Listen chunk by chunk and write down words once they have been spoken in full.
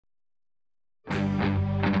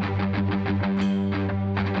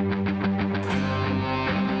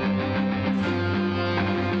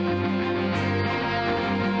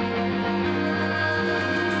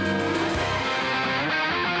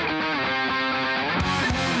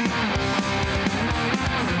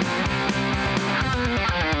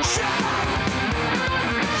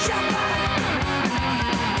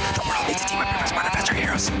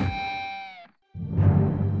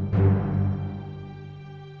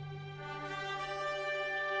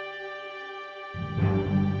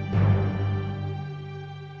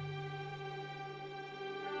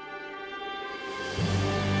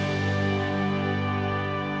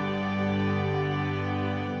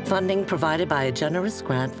Funding provided by a generous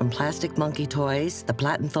grant from Plastic Monkey Toys, the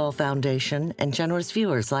Lowenthal Foundation, and generous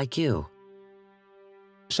viewers like you.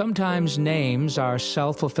 Sometimes names are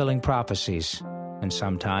self-fulfilling prophecies, and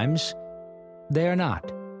sometimes they are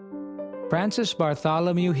not. Francis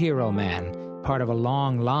Bartholomew Hero Man, part of a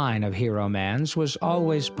long line of Hero Mans, was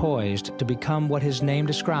always poised to become what his name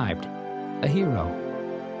described, a hero.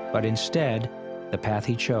 But instead, the path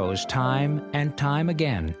he chose time and time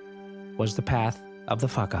again was the path of the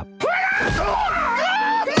fuck-up.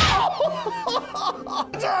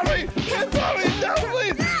 Sorry! Sorry! No,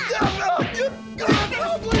 please!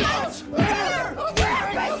 No, please!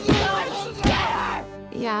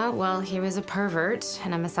 Yeah, well, he was a pervert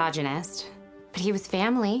and a misogynist, but he was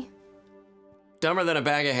family. Dumber than a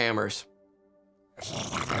bag of hammers.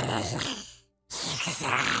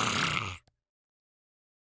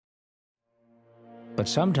 But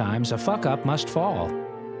sometimes a fuck-up must fall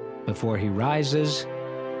before he rises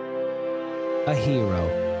a hero.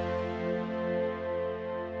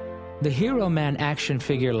 The Hero Man action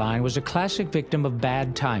figure line was a classic victim of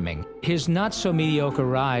bad timing. His not-so-mediocre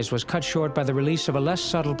rise was cut short by the release of a less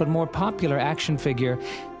subtle but more popular action figure,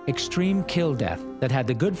 Extreme Kill Death, that had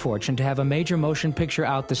the good fortune to have a major motion picture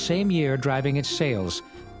out the same year driving its sales,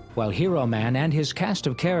 while Hero Man and his cast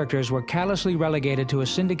of characters were callously relegated to a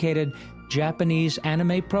syndicated Japanese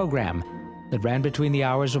anime program that ran between the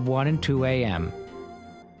hours of 1 and 2 a.m.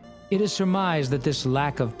 It is surmised that this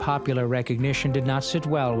lack of popular recognition did not sit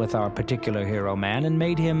well with our particular Hero Man and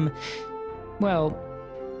made him, well,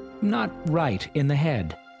 not right in the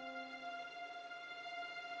head.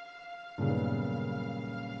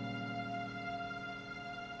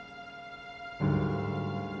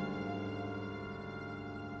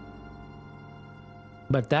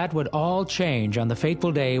 But that would all change on the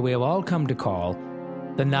fateful day we have all come to call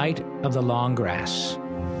the Night of the Long Grass.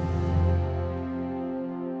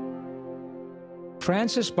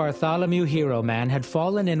 Francis Bartholomew Hero Man had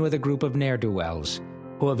fallen in with a group of ne'er-do-wells,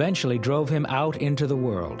 who eventually drove him out into the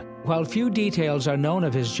world. While few details are known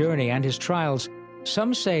of his journey and his trials,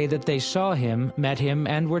 some say that they saw him, met him,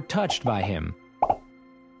 and were touched by him.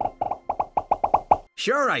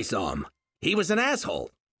 Sure, I saw him. He was an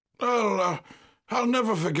asshole. Well, I'll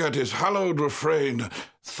never forget his hallowed refrain,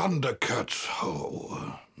 Thundercats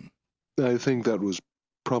ho. I think that was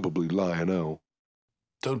probably Lion-O.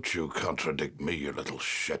 Don't you contradict me, you little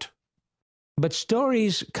shit. But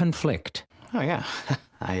stories conflict. Oh, yeah.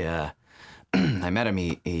 I met him.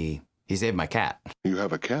 He saved my cat. You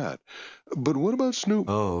have a cat? But what about Snoop?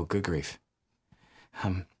 Oh, good grief.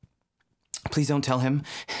 Please don't tell him.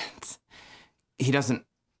 He doesn't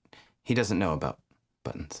know about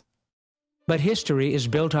buttons. But history is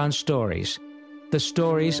built on stories. The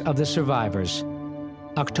stories of the survivors.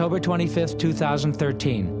 October 25th,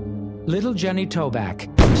 2013. Little Jenny Toback,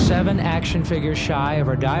 7 action figures shy of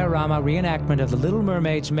her diorama reenactment of the Little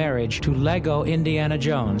Mermaid's marriage to Lego Indiana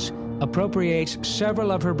Jones, appropriates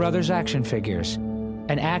several of her brother's action figures,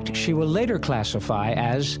 an act she will later classify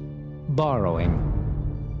as borrowing.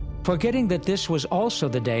 Forgetting that this was also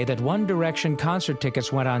the day that One Direction concert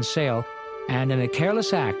tickets went on sale, and in a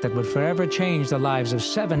careless act that would forever change the lives of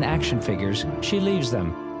 7 action figures, she leaves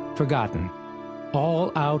them, forgotten,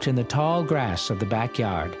 all out in the tall grass of the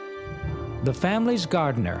backyard. The family's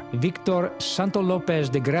gardener, Victor Santo Lopez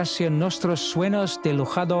de Gracia Nostros Sueños de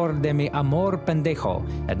Luchador de mi Amor Pendejo,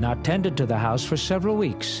 had not tended to the house for several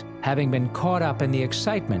weeks, having been caught up in the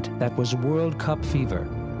excitement that was World Cup fever.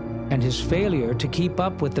 And his failure to keep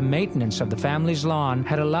up with the maintenance of the family's lawn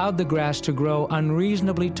had allowed the grass to grow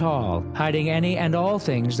unreasonably tall, hiding any and all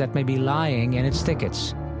things that may be lying in its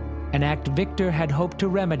thickets. An act Victor had hoped to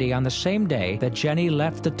remedy on the same day that Jenny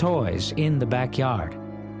left the toys in the backyard.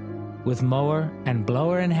 With mower and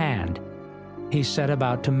blower in hand, he set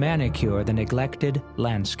about to manicure the neglected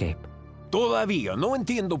landscape. Todavía no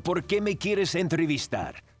entiendo por qué me quieres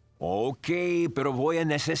entrevistar. Ok, pero voy a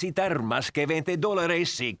necesitar más que $20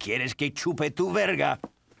 si quieres que chupe tu verga.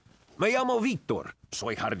 Me llamo Víctor,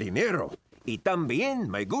 soy jardinero, y también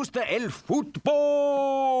me gusta el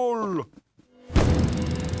fútbol.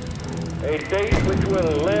 A state which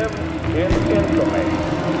will live in infamy.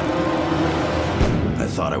 I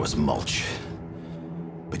thought I was mulch.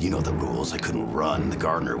 But you know the rules. I couldn't run. The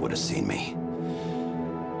gardener would have seen me.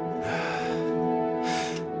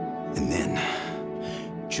 And then,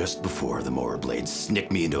 just before the mower blade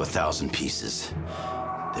snicked me into 1,000 pieces,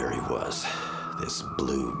 there he was. This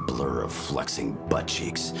blue blur of flexing butt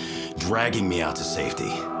cheeks, dragging me out to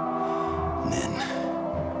safety. And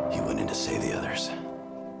then, he went in to save the others.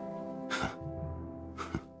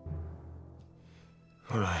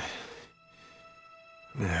 All right.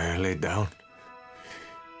 There, lay down.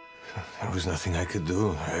 There was nothing I could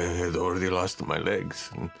do. I had already lost my legs.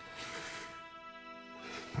 And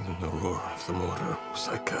the roar of the motor was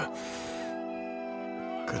like a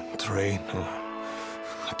train or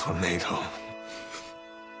a tornado.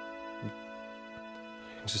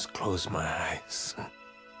 I just closed my eyes.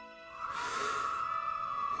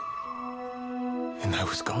 And I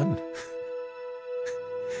was gone.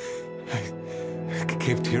 The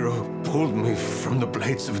caped hero pulled me from the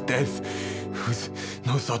blades of death with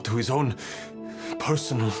no thought to his own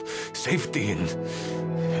personal safety and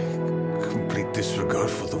complete disregard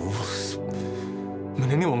for the rules. I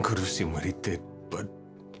mean, anyone could have seen what he did, but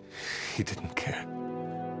he didn't care.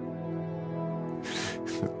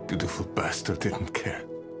 The beautiful bastard didn't care.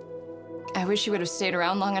 I wish he would have stayed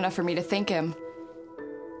around long enough for me to thank him.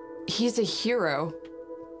 He's a hero.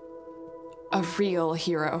 A real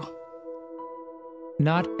hero.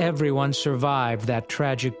 Not everyone survived that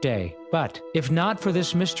tragic day, but if not for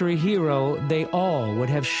this mystery hero, they all would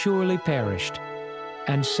have surely perished.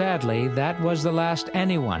 And sadly, that was the last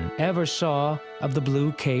anyone ever saw of the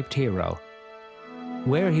blue-caped hero.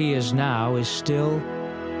 Where he is now is still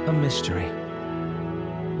a mystery.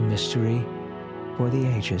 A mystery for the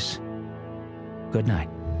ages. Good night.